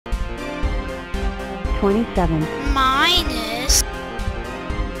27 minus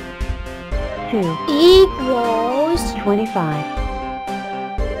 2 equals 25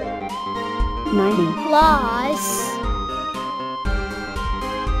 90 plus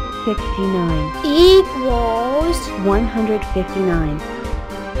 69 equals 159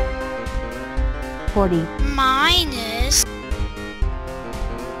 40 minus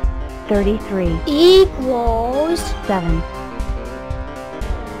 33 equals 7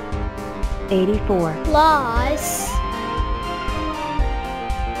 84 plus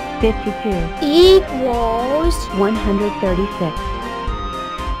 52 equals 136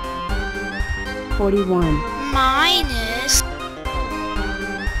 41 minus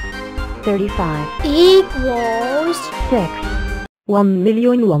 35 equals 6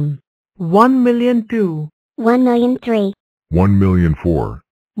 1,000,001, 1,000,002, 1,003 1,004,000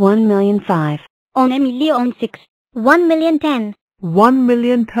 1,005 1,006 1,010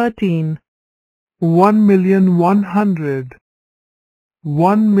 1,013,000, 1,100,000,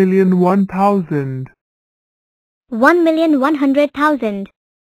 1,001,000, 1,100,000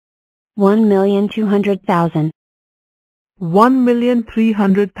 1,200,000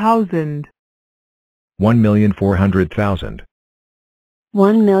 1,300,000, 1,400,000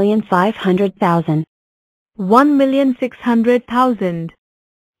 1,500,000 1,600,000,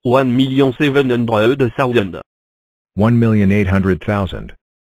 1,700,000 1,800,000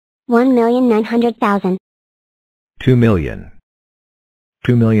 1,900,000 2 million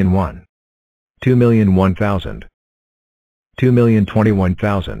 2,000,001 2,001,000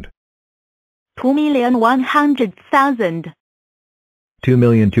 2,021,000 2,100,000,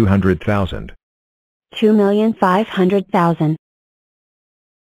 2,200,000 2,500,000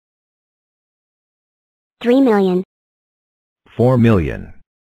 3 million 4 million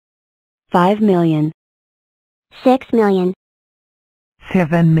 5 million 6 million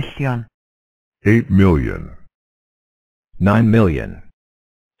 7 million, 8 million 9 million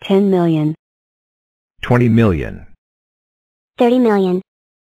 10 million 20 million 30 million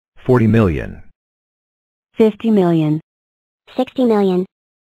 40 million 50 million 60 million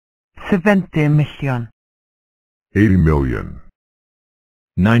 70 million, 80 million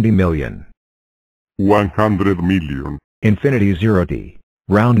 90 million 100 million, Infinity 0D.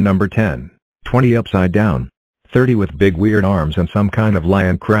 Round number 10. 20 upside down. 30 with big weird arms and some kind of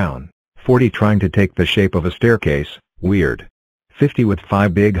lion crown. 40 trying to take the shape of a staircase, weird. 50 with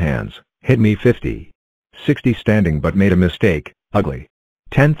 5 big hands, hit me 50. 60 standing but made a mistake, ugly.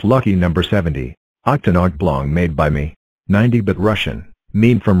 10th lucky number 70. Octanog blong made by me. 90 but Russian,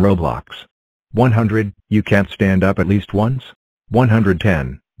 meme from Roblox. 100, you can't stand up at least once?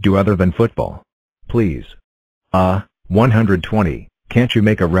 110, do other than football. Please. 120, can't you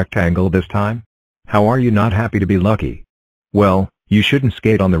make a rectangle this time? How are you not happy to be lucky? Well, you shouldn't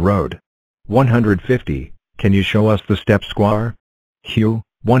skate on the road. 150, can you show us the step square? Hugh,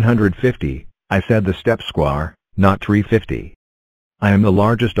 150, I said the step square, not 350. I am the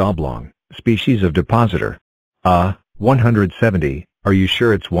largest oblong species of depositor. 170, are you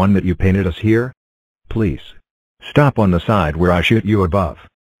sure it's one that you painted us here? Please. Stop on the side where I shoot you above.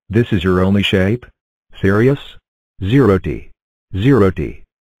 This is your only shape? Serious? 0T. 0T.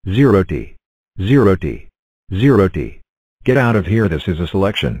 0T. 0T. 0T. Get out of here, this is a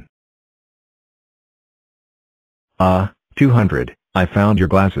selection. 200, I found your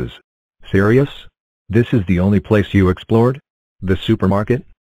glasses. Serious? This is the only place you explored? The supermarket?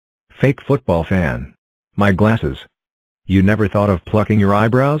 Fake football fan. My glasses. You never thought of plucking your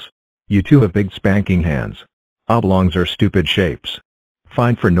eyebrows? You two have big spanking hands. Oblongs are stupid shapes.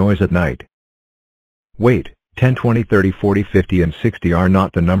 Fine for noise at night. Wait, 10, 20, 30, 40, 50 and 60 are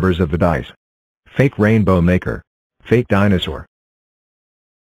not the numbers of the dice. Fake rainbow maker. Fake dinosaur.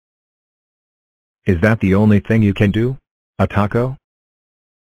 Is that the only thing you can do? A taco?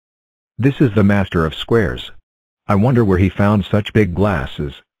 This is the master of squares. I wonder where he found such big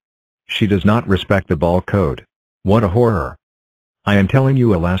glasses. She does not respect the ball code. What a horror. I am telling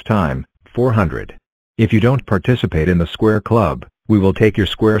you a last time, 400. If you don't participate in the square club, we will take your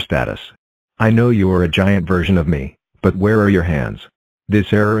square status. I know you are a giant version of me, but where are your hands?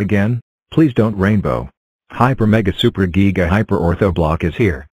 This error again? Please don't rainbow. Hyper Mega Super Giga Hyper Ortho Block is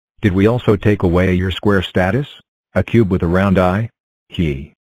here. Did we also take away your square status? A cube with a round eye?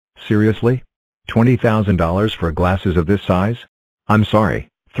 Seriously? $20,000 for glasses of this size? I'm sorry,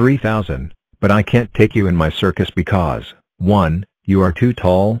 3,000, but I can't take you in my circus because, 1, you are too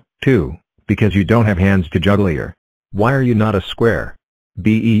tall, 2, because you don't have hands to juggle here. Why are you not a square?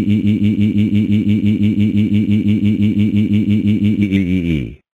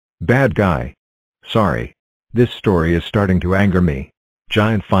 Bad guy. Sorry. This story is starting to anger me.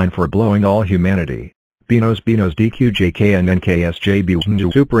 Giant fine for blowing all humanity. Binos DQJK and NKSJB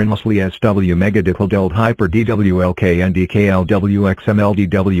Superinously SW Megadical Deld Hyper DWLK and DKLWXML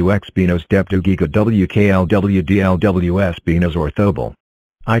DWX Binos Deptu Giga WKLW DLWS Binos Orthobal.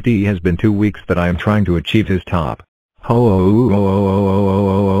 IT has been 2 weeks that I am trying to achieve his top.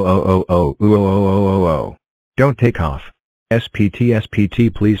 Don't take off.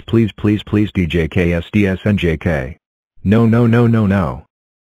 SPT please DJKSDSNJK. No.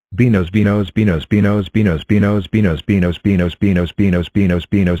 Binos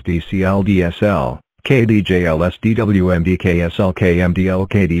DCL DSL, KDJLS DWM DKSL KMDL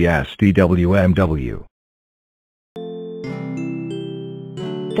KDS DWMW.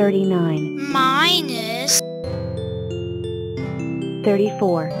 39 minus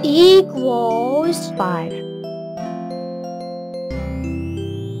 34 equals 5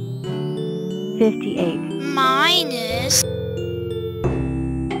 58 minus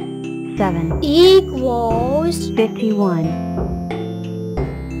 7 equals 51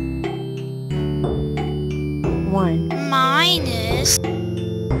 1 minus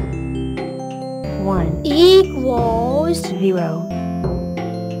 1 equals 0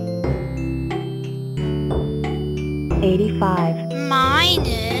 85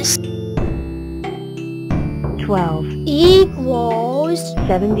 minus 12 equals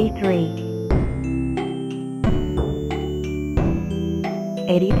 73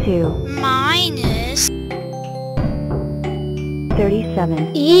 82 minus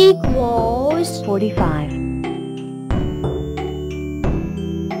 37 equals 45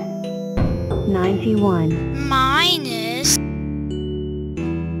 91 minus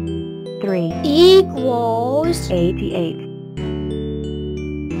 3 equals 88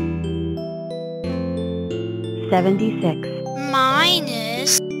 76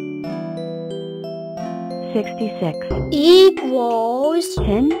 minus 66 equals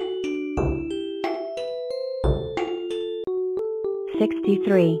 10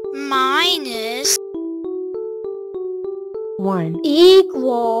 63 minus 1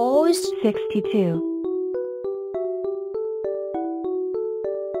 equals 62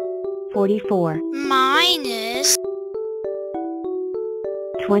 44 minus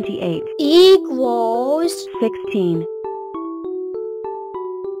 28 equals 16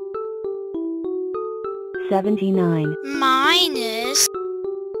 79 minus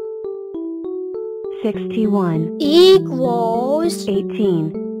 61 equals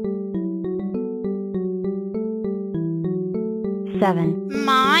 18 7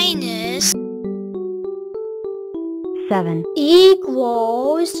 minus 7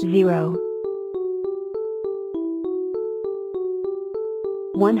 equals 0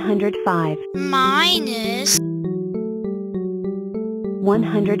 105 minus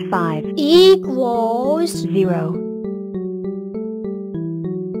 105 equals 0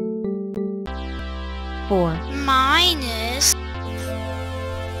 4 minus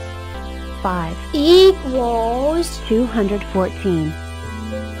 5 equals 214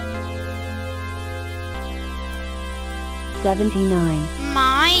 79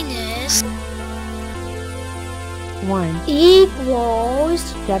 minus 1 equals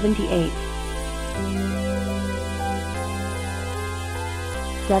 78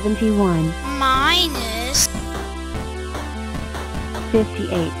 71 minus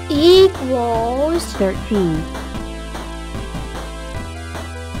 58 equals 13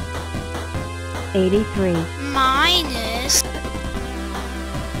 83 minus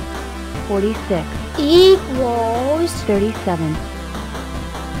 46 equals 37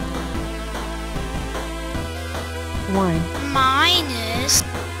 1 minus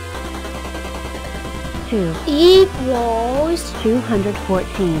 2 equals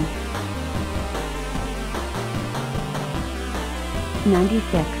 214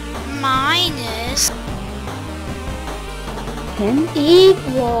 96 minus 10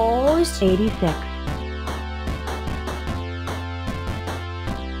 equals 86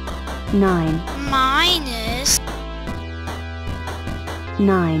 9 minus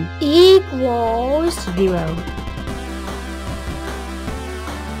 9 equals 0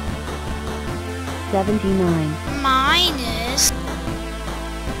 79 minus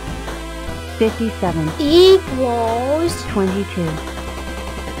 57 equals 22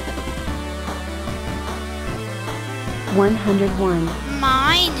 101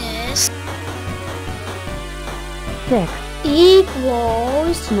 minus 6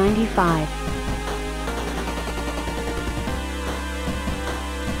 equals 95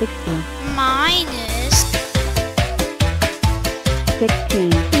 60 minus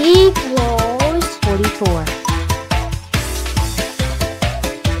 16 equals 44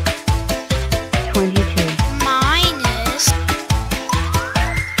 22 minus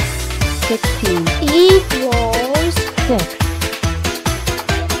 16 equals 6.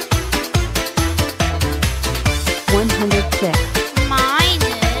 106.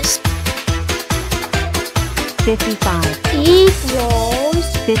 minus 55. equals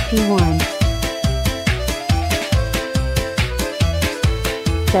 51.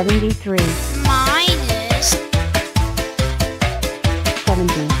 73. minus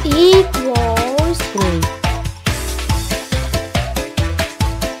 70. equals 3.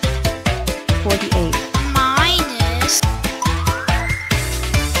 48. minus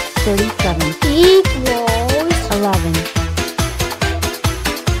 37. equals 11.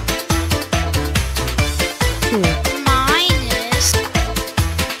 2. minus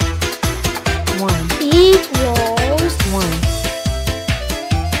 1. equals 1.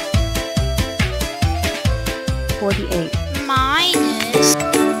 48. minus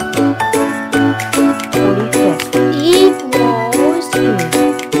 46. equals 2.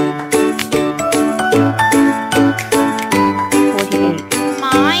 48.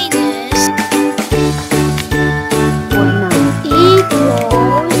 minus 49.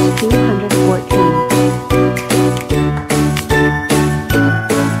 equals 214.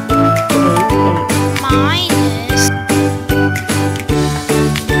 88. minus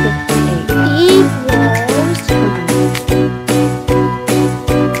 68. equals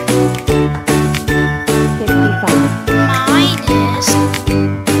 65. minus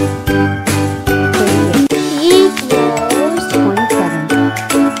 38. equals 27.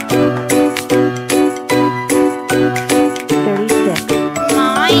 36.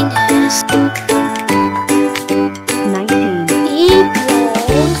 minus 19.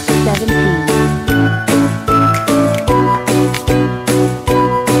 equals 17.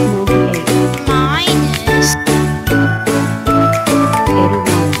 98. minus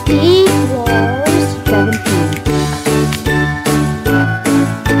 81. equals 17.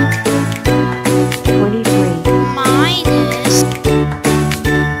 23. minus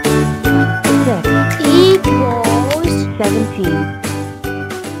 6. equals 17.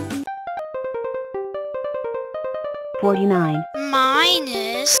 49.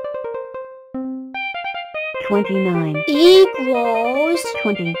 minus 29. equals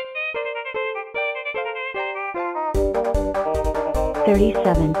 20.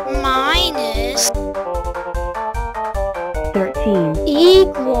 37. minus 13.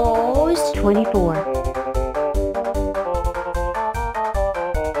 equals 24.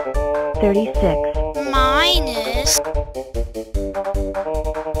 36. minus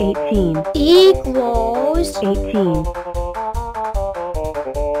 18. equals 18.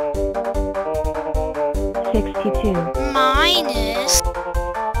 62. minus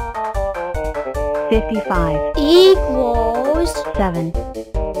 55. equals 7.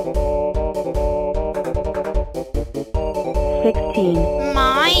 16.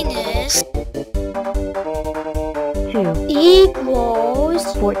 minus 2. equals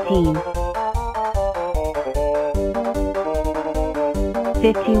 14.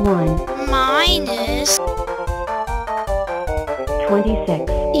 51. minus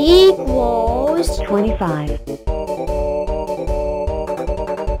 26. equals 25.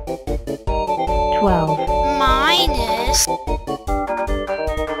 12. minus 4.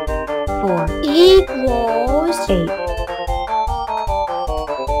 equals 8.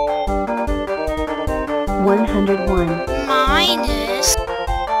 101. minus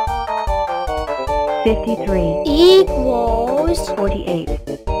 53. equals 48.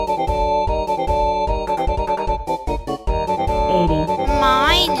 80.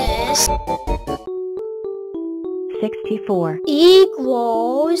 minus 64.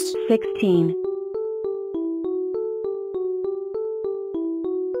 equals 16.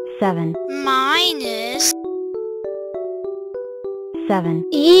 7. minus 7.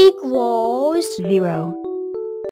 equals 0.